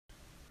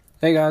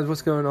Hey guys,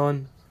 what's going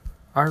on?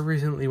 I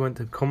recently went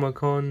to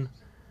Comic-Con.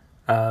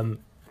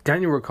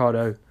 Daniel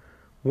Ricciardo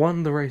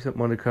won the race at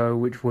Monaco,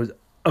 which was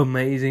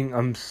amazing.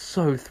 I'm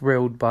so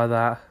thrilled by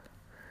that.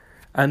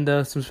 And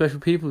some special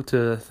people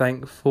to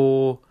thank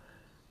for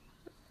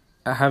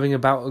having a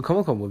bout at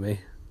Comic-Con with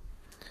me.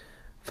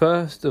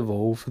 First of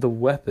all, for the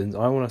weapons,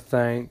 I want to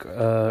thank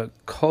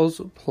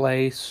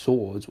Cosplay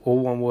Swords, all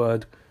one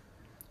word,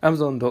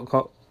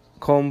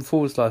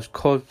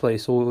 Amazon.com/cosplay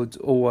swords,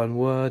 all one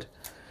word.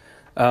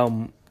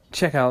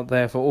 Check out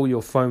there for all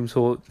your foam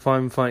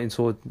fighting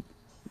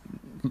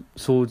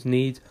swords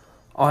needs.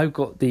 I've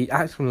got the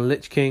axe from the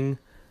Lich King,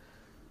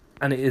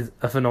 and it is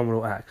a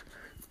phenomenal axe.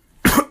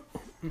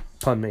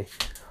 Pardon me.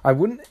 I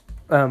wouldn't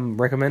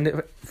recommend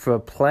it for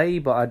play,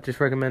 but I'd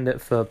just recommend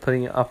it for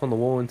putting it up on the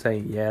wall and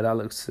saying, yeah, that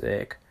looks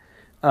sick.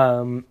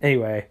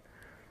 Anyway,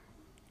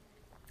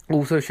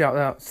 also shout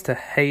outs to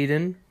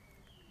Hayden,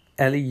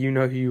 Ellie, you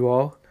know who you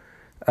are,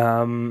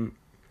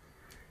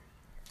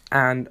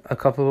 and a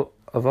couple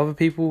of other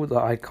people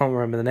that I can't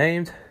remember the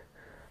names,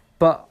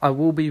 but I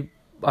will be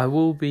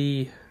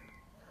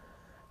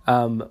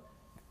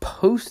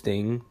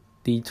posting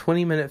the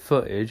 20-minute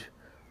footage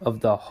of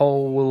the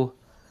whole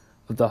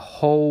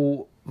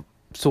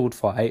sword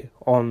fight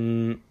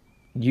on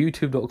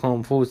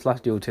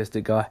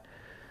youtube.com/theautisticguy.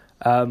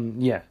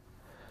 Yeah.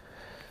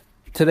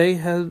 Today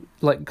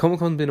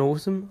Comic-Con's been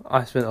awesome.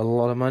 I spent a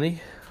lot of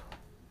money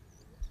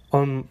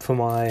for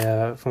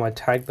my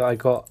tag that I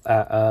got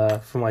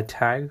for my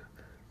tag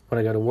when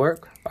I go to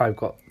work. I've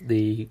got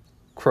the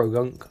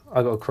Krogunk.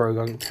 I got a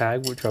Krogunk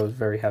tag, which I was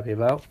very happy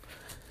about.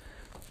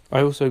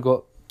 I also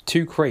got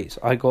 2 crates.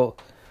 I got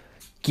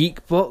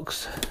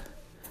Geekbox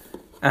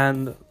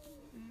and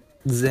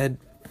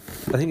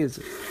Zbox.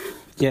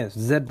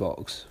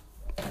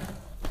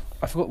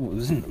 I forgot what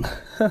was in them.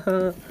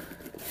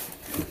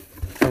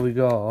 So we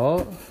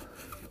got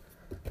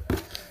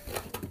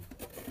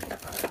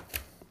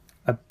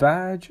a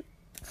badge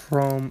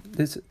from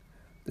this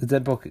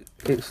Zbox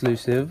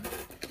exclusive.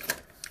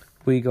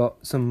 We got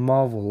some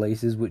Marvel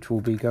laces, which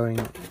will be going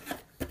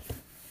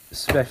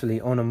especially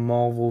on a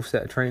Marvel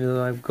set of trainers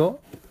that I've got.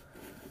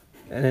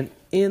 And then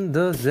in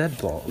the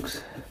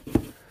Z-Box,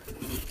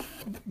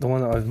 the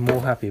one that I'm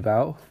more happy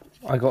about,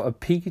 I got a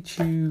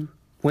Pikachu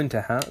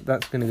winter hat.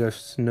 That's going to go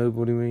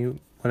snowboarding me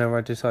whenever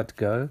I decide to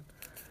go.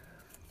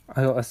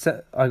 I got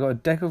a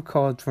deck of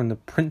cards from The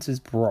Princess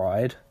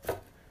Bride.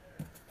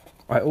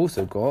 I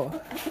also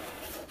got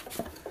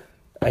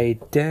a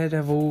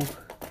Daredevil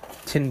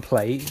tin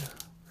plate,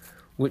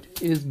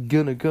 which is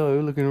gonna go,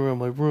 looking around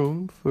my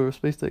room for a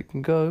space that it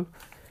can go.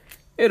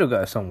 It'll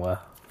go somewhere.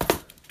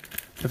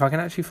 If I can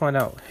actually find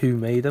out who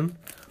made them,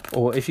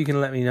 or if you can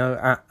let me know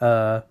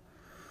at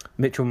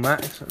Mitchell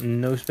Max,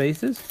 no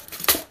spaces,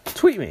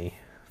 tweet me.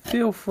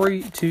 Feel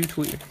free to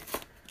tweet me.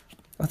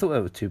 I thought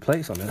there were 2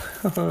 plates on it.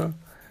 And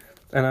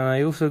then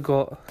I also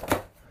got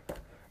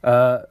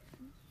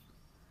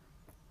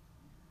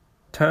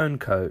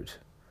Turncoat,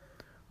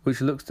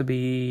 which looks to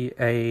be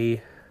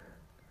a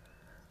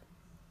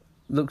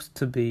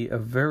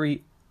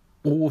very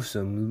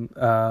awesome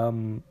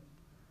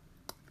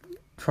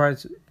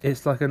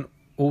it's like an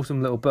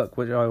awesome little book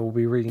which I will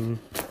be reading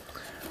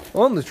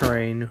on the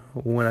train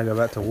when I go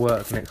back to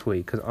work next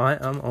week, because I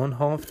am on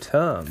half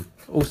term.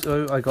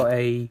 Also, I got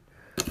a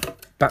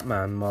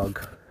Batman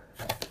mug.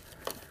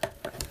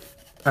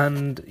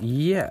 And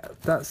yeah,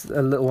 that's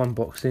a little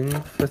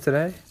unboxing for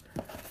today.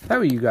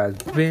 How have you guys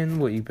been?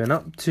 What you been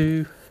up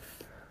to?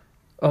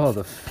 Oh,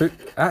 the food.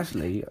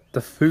 Actually,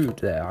 the food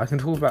there. I can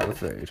talk about the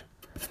food.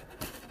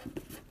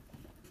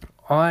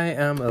 I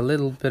am a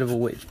little bit of a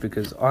witch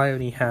because I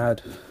only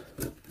had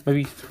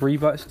maybe 3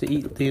 bites to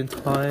eat the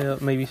entire,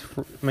 maybe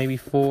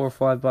 4 or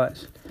 5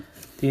 bites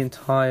the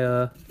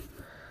entire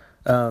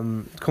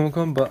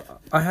Comic-Con, but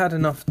I had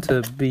enough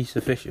to be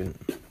sufficient.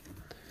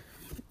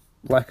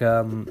 Like,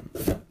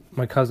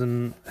 my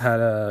cousin had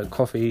a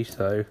coffee,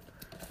 so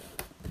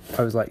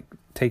I was like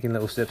taking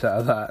little sips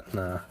out of that.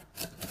 Nah.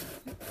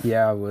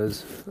 Yeah, I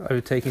was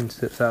taking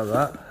sips out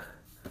of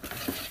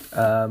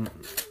that.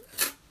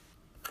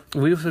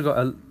 We also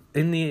got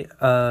in the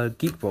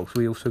Geek Box.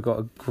 We also got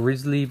a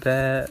grizzly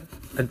bear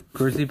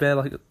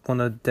like one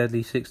of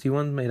Deadly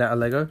 61 made out of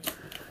Lego,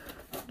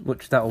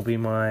 which that will be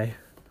my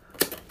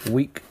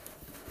week.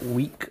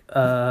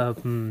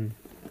 It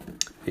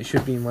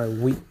should be my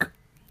week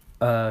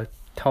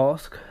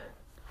task.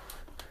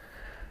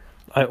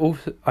 I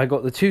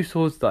got the 2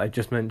 swords that I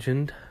just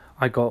mentioned.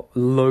 I got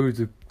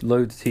loads of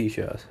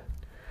t-shirts.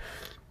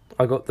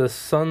 I got a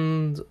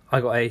Sons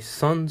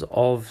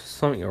of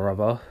something or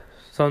other.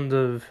 Sons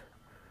of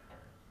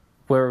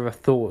wherever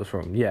Thor was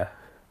from. Yeah,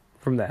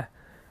 from there.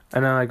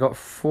 And then I got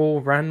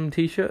 4 random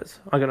t-shirts.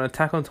 I got an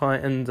Attack on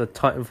Titans, a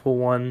Titanfall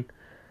one,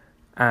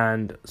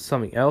 and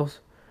something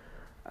else.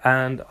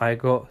 And I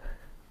got,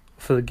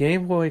 for the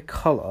Game Boy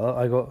Color,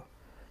 I got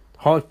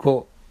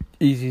Hardcore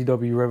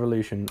ECW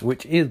Revolution,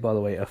 which is, by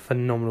the way, a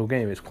phenomenal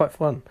game. It's quite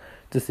fun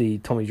to see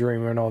Tommy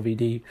Dreamer and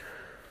RVD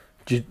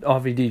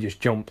RVD just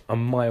jumped a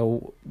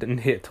mile and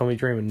hit Tommy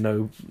Dreamer.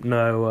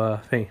 No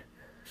thing.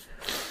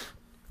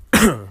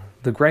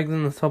 The Greggs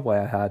in the subway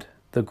I had.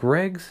 The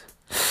Greggs.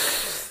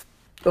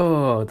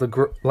 Oh,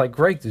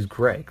 Greggs is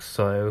Greggs.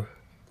 So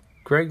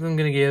Greggs, I'm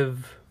gonna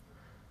give.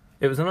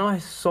 It was a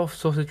nice soft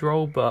sausage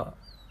roll, but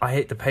I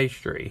hate the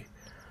pastry.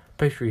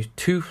 Pastry is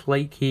too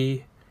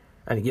flaky,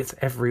 and it gets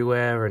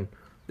everywhere. And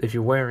if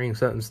you're wearing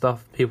certain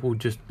stuff, people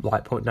just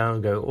like point down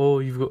and go, "Oh,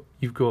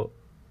 you've got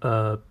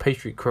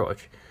pastry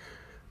crotch,"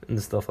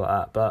 and stuff like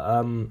that. But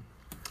I'm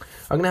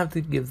gonna have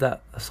to give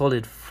that a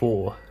solid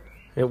 4.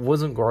 It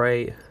wasn't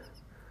great.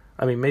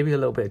 I mean, maybe a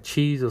little bit of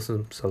cheese or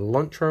some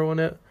cilantro on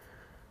it,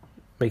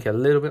 make it a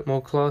little bit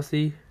more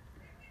classy.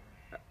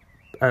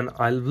 And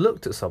I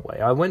looked at Subway.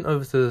 I went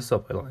over to the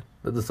Subway line,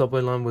 but the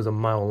Subway line was a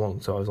mile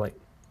long, so I was like,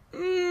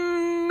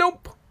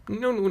 nope,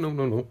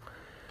 no.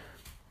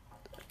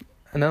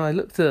 And then I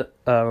looked at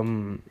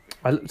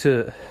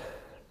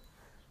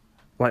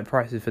like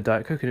prices for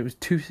Diet Coke, and it was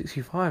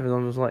 $2.65, and I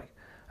was like,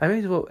 I may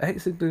as well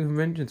exit the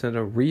convention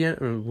center,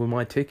 re-enter with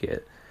my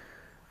ticket,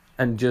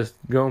 and just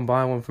go and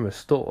buy one from a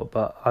store.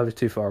 But I was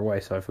too far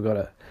away, so I forgot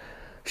it.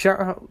 Shout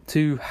out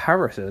to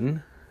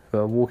Harrison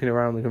for walking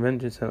around the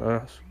convention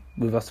center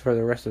with us for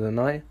the rest of the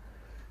night.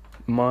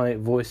 My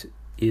voice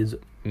is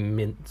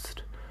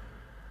minced.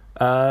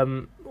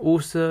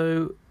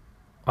 Also,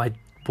 I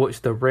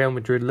watched the Real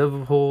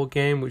Madrid-Liverpool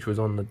game, which was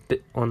on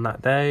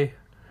that day,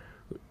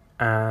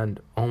 and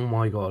oh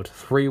my god,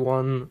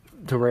 3-1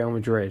 to Real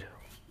Madrid.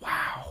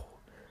 Wow,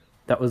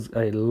 that was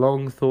a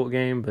long thought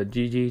game, but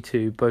GG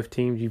to both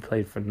teams. You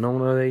played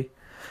phenomenally.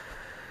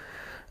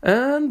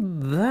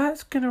 And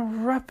that's gonna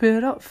wrap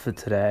it up for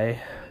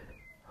today.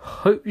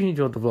 Hope you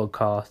enjoyed the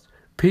vlogcast.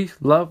 Peace,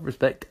 love,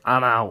 respect,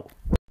 I'm out.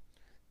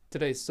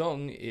 Today's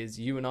song is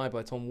You and I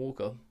by Tom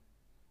Walker.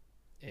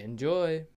 Enjoy.